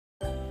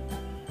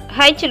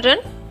Hi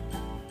children,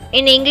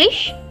 in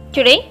English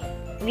today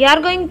we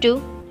are going to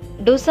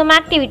do some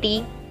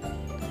activity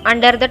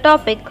under the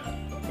topic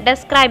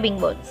describing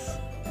words.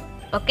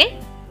 Okay,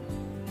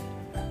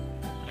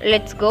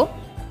 let's go.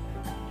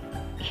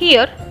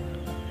 Here,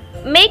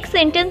 make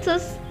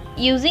sentences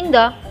using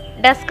the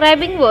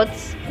describing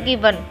words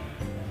given.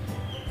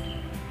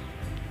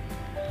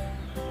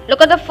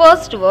 Look at the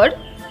first word,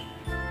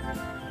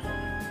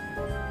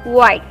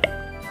 white.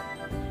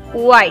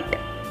 White.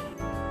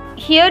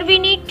 Here we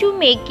need to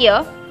make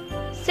a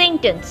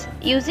sentence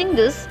using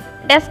this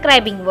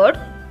describing word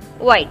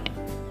white.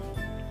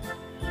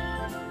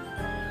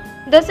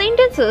 The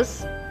sentence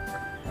is,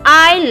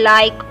 I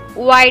like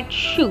white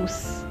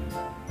shoes.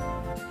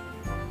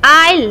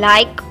 I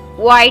like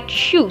white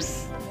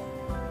shoes.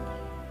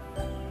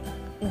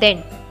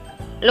 Then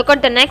look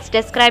at the next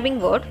describing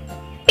word,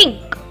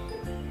 pink.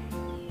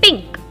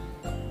 Pink.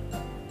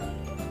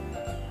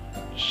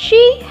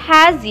 She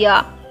has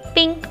a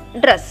pink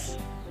dress.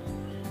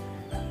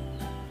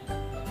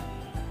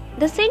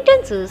 The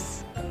sentence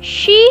is,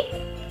 she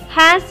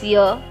has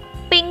a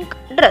pink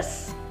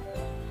dress.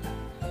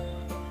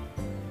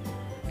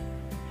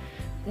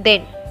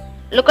 Then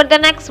look at the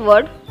next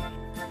word,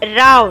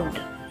 round.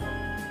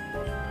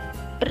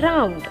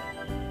 Round.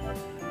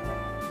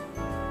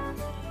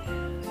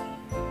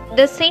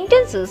 The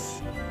sentence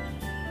is,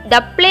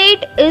 the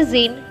plate is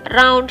in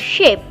round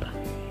shape.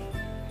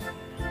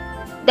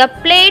 The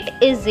plate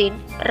is in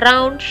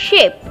round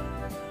shape.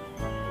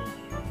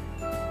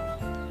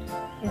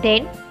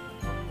 Then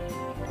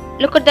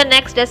look at the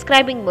next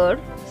describing word,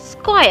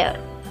 square.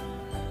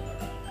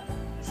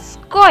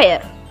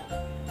 Square.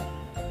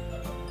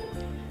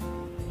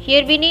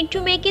 Here we need to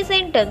make a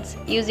sentence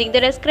using the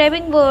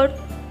describing word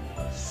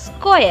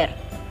square.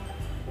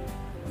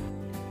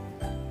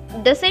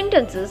 The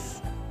sentence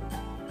is,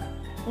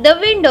 the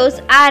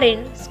windows are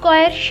in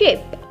square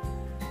shape.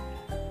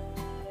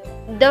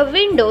 The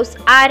windows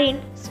are in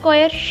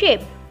square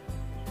shape.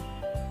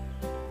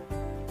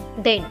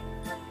 Then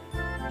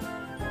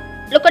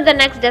look at the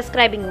next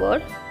describing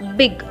word,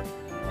 big.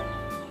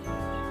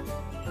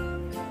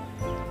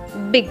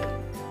 Big.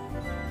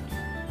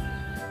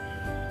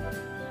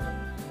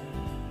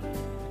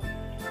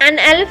 An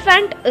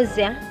elephant is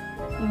a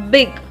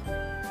big.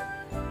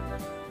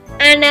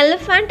 An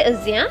elephant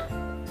is a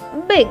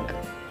big.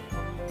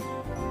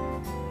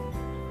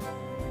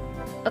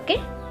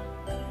 Okay?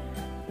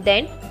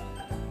 Then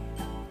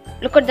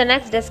look at the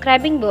next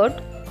describing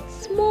word,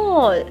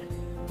 small.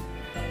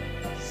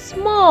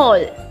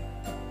 Small.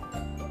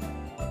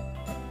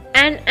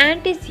 An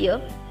ant is here,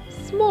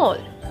 small.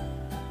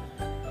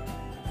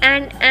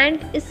 An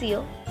ant is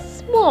here,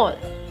 small.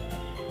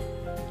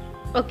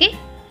 Okay?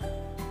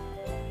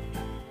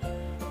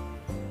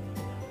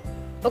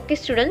 Okay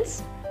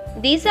students,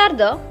 these are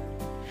the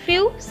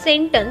few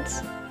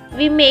sentences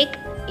we make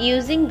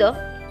using the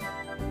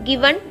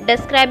given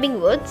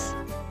describing words.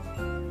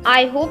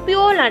 I hope you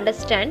all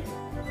understand.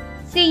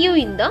 See you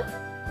in the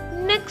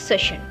next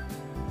session.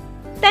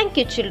 Thank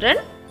you children.